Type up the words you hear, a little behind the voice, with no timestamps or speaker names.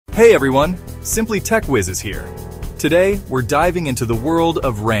Hey everyone, SimplyTechwhiz is here. Today, we're diving into the world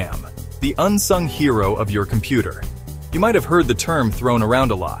of RAM, the unsung hero of your computer. You might have heard the term thrown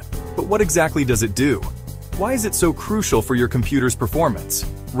around a lot, but what exactly does it do? Why is it so crucial for your computer's performance?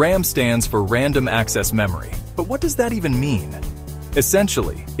 RAM stands for Random Access Memory, but what does that even mean?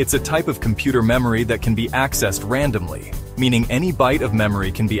 Essentially, it's a type of computer memory that can be accessed randomly, meaning any byte of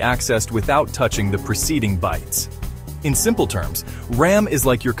memory can be accessed without touching the preceding bytes. In simple terms, RAM is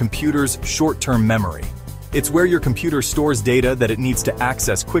like your computer's short-term memory. It's where your computer stores data that it needs to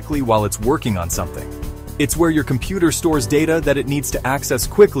access quickly while it's working on something.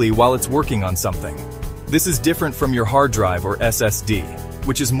 This is different from your hard drive or SSD,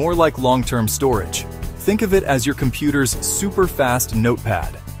 which is more like long-term storage. Think of it as your computer's super-fast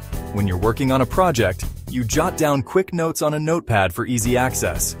notepad. When you're working on a project, you jot down quick notes on a notepad for easy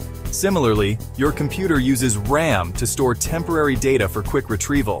access. Similarly, your computer uses RAM to store temporary data for quick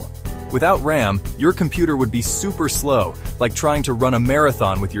retrieval. Without RAM, your computer would be super slow, like trying to run a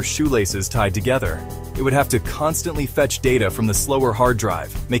marathon with your shoelaces tied together. It would have to constantly fetch data from the slower hard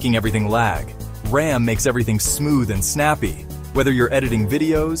drive, making everything lag. RAM makes everything smooth and snappy. Whether you're editing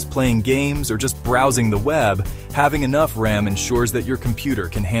videos, playing games, or just browsing the web, having enough RAM ensures that your computer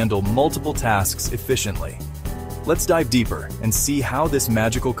can handle multiple tasks efficiently. Let's dive deeper and see how this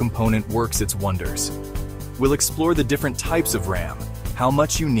magical component works its wonders. We'll explore the different types of RAM, how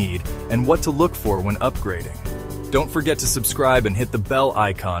much you need, and what to look for when upgrading. Don't forget to subscribe and hit the bell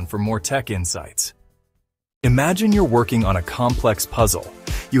icon for more tech insights. Imagine you're working on a complex puzzle.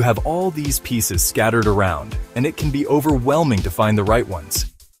 You have all these pieces scattered around, and it can be overwhelming to find the right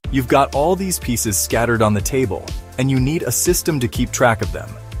ones. You've got all these pieces scattered on the table, and you need a system to keep track of them.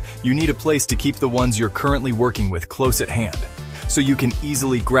 You need a place to keep the ones you're currently working with close at hand, so you can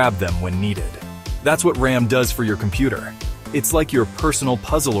easily grab them when needed. That's what RAM does for your computer. It's like your personal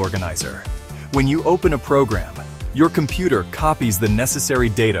puzzle organizer. When you open a program, your computer copies the necessary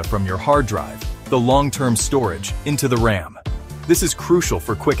data from your hard drive, the long-term storage, into the RAM. This is crucial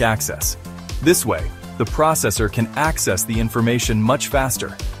for quick access. This way, the processor can access the information much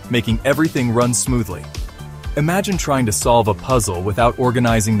faster, making everything run smoothly. Imagine trying to solve a puzzle without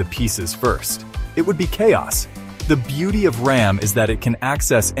organizing the pieces first. It would be chaos. The beauty of RAM is that it can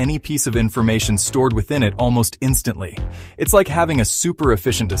access any piece of information stored within it almost instantly. It's like having a super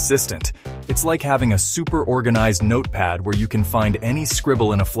efficient assistant. It's like having a super organized notepad where you can find any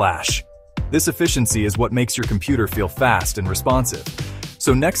scribble in a flash. This efficiency is what makes your computer feel fast and responsive.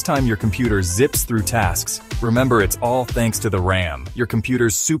 So next time your computer zips through tasks, remember it's all thanks to the RAM, your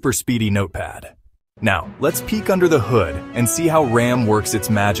computer's super speedy notepad. Now, let's peek under the hood and see how RAM works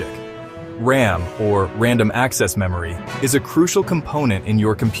its magic. RAM, or Random Access Memory, is a crucial component in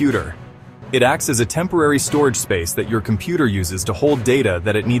your computer. It acts as a temporary storage space that your computer uses to hold data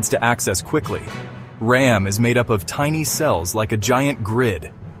that it needs to access quickly. RAM is made up of tiny cells like a giant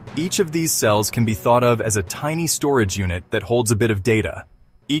grid. Each of these cells can be thought of as a tiny storage unit that holds a bit of data.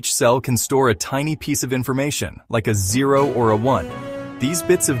 Each cell can store a tiny piece of information, like a 0 or a 1. These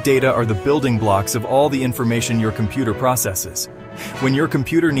bits of data are the building blocks of all the information your computer processes. When your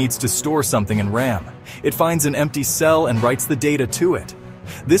computer needs to store something in RAM, it finds an empty cell and writes the data to it.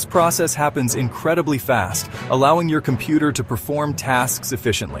 This process happens incredibly fast, allowing your computer to perform tasks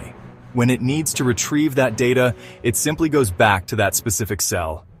efficiently. When it needs to retrieve that data, it simply goes back to that specific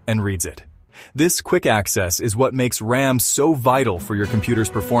cell and reads it. This quick access is what makes RAM so vital for your computer's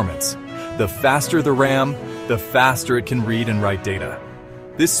performance. The faster the RAM, the faster it can read and write data.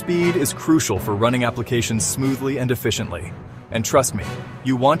 This speed is crucial for running applications smoothly and efficiently. And trust me,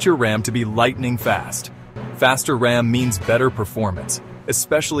 you want your RAM to be lightning fast. Faster RAM means better performance,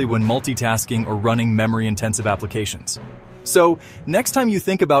 especially when multitasking or running memory-intensive applications. So, next time you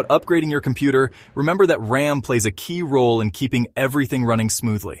think about upgrading your computer, remember that RAM plays a key role in keeping everything running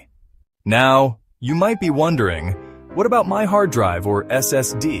smoothly. Now, you might be wondering, what about my hard drive or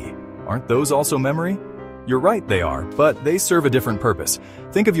SSD? Aren't those also memory? You're right, they are, but they serve a different purpose.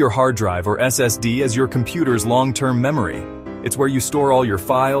 Think of your hard drive or SSD as your computer's long-term memory. It's where you store all your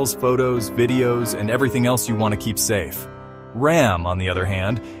files, photos, videos, and everything else you want to keep safe. RAM, on the other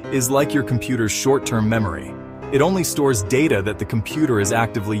hand, is like your computer's short-term memory. It only stores data that the computer is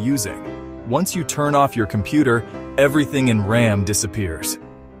actively using. Once you turn off your computer, everything in RAM disappears.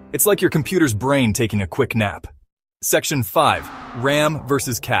 It's like your computer's brain taking a quick nap. Section 5. RAM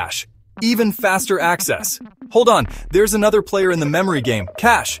versus cache. Even faster access. Hold on, there's another player in the memory game,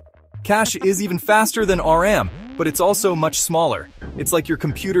 cache. Cache is even faster than RAM, but it's also much smaller. It's like your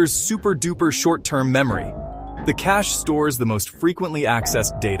computer's super-duper short-term memory. The cache stores the most frequently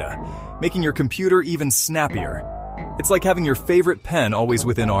accessed data, making your computer even snappier. It's like having your favorite pen always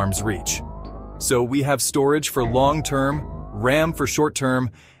within arm's reach. So we have storage for long-term, RAM for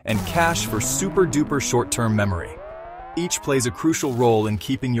short-term, and cache for super-duper short-term memory. Each plays a crucial role in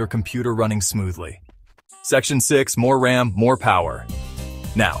keeping your computer running smoothly. Section 6, more RAM, more power.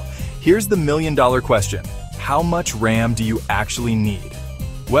 Now, here's the million-dollar question. How much RAM do you actually need?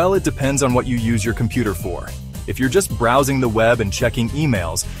 Well, it depends on what you use your computer for. If you're just browsing the web and checking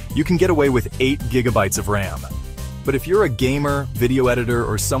emails, you can get away with 8 gigabytes of RAM. But if you're a gamer, video editor,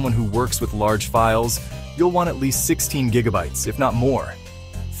 or someone who works with large files, you'll want at least 16 gigabytes, if not more.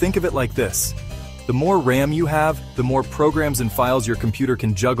 Think of it like this. The more RAM you have, the more programs and files your computer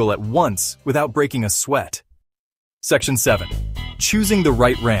can juggle at once without breaking a sweat. Section 7. Choosing the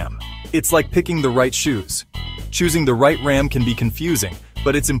right RAM. It's like picking the right shoes. Choosing the right RAM can be confusing,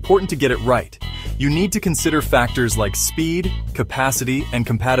 but it's important to get it right. You need to consider factors like speed, capacity, and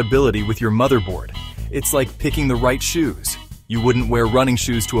compatibility with your motherboard. It's like picking the right shoes. You wouldn't wear running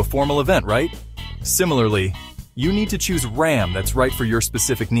shoes to a formal event, right? Similarly, you need to choose RAM that's right for your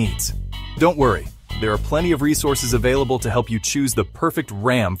specific needs. Don't worry, there are plenty of resources available to help you choose the perfect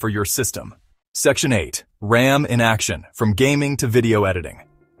RAM for your system. Section 8. RAM in action, from gaming to video editing.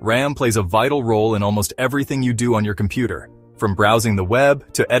 RAM plays a vital role in almost everything you do on your computer, from browsing the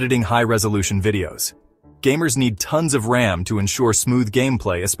web to editing high-resolution videos. Gamers need tons of RAM to ensure smooth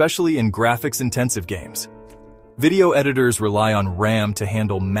gameplay, especially in graphics-intensive games. Video editors rely on RAM to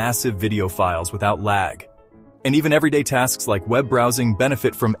handle massive video files without lag. And even everyday tasks like web browsing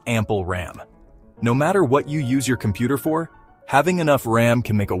benefit from ample RAM. No matter what you use your computer for, having enough RAM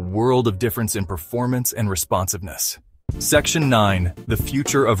can make a world of difference in performance and responsiveness. Section 9. The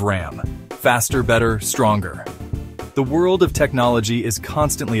future of RAM. Faster, better, stronger. The world of technology is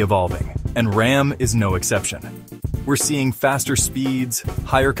constantly evolving, and RAM is no exception. We're seeing faster speeds,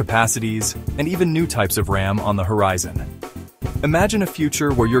 higher capacities, and even new types of RAM on the horizon. Imagine a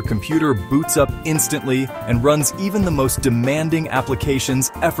future where your computer boots up instantly and runs even the most demanding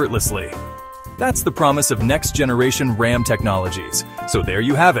applications effortlessly. That's the promise of next-generation RAM technologies, so there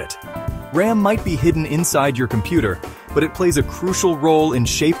you have it. RAM might be hidden inside your computer, but it plays a crucial role in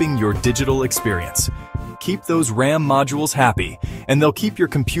shaping your digital experience. Keep those RAM modules happy, and they'll keep your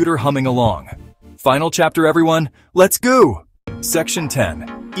computer humming along. Final chapter, everyone. Let's go! Section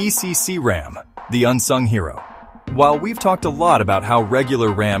 10. ECC RAM, the unsung hero. While we've talked a lot about how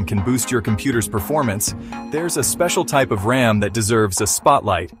regular RAM can boost your computer's performance, there's a special type of RAM that deserves a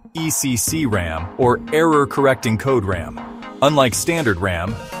spotlight, ECC RAM, or error-correcting code RAM. Unlike standard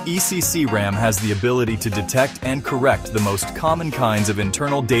RAM, ECC RAM has the ability to detect and correct the most common kinds of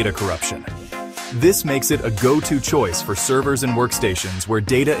internal data corruption. This makes it a go-to choice for servers and workstations where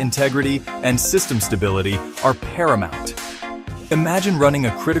data integrity and system stability are paramount. Imagine running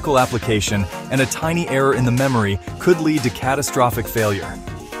a critical application and a tiny error in the memory could lead to catastrophic failure.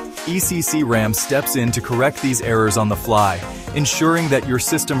 ECC RAM steps in to correct these errors on the fly, ensuring that your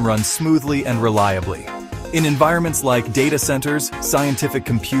system runs smoothly and reliably. In environments like data centers, scientific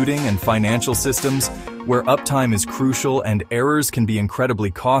computing, and financial systems, where uptime is crucial and errors can be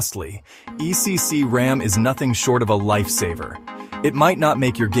incredibly costly, ECC RAM is nothing short of a lifesaver. It might not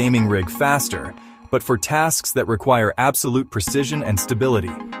make your gaming rig faster, but for tasks that require absolute precision and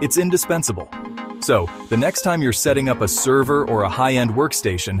stability, it's indispensable. So, the next time you're setting up a server or a high-end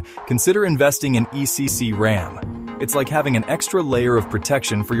workstation, consider investing in ECC RAM. It's like having an extra layer of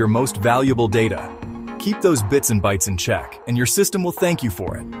protection for your most valuable data. Keep those bits and bytes in check, and your system will thank you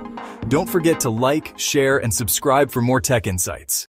for it. Don't forget to like, share, and subscribe for more tech insights.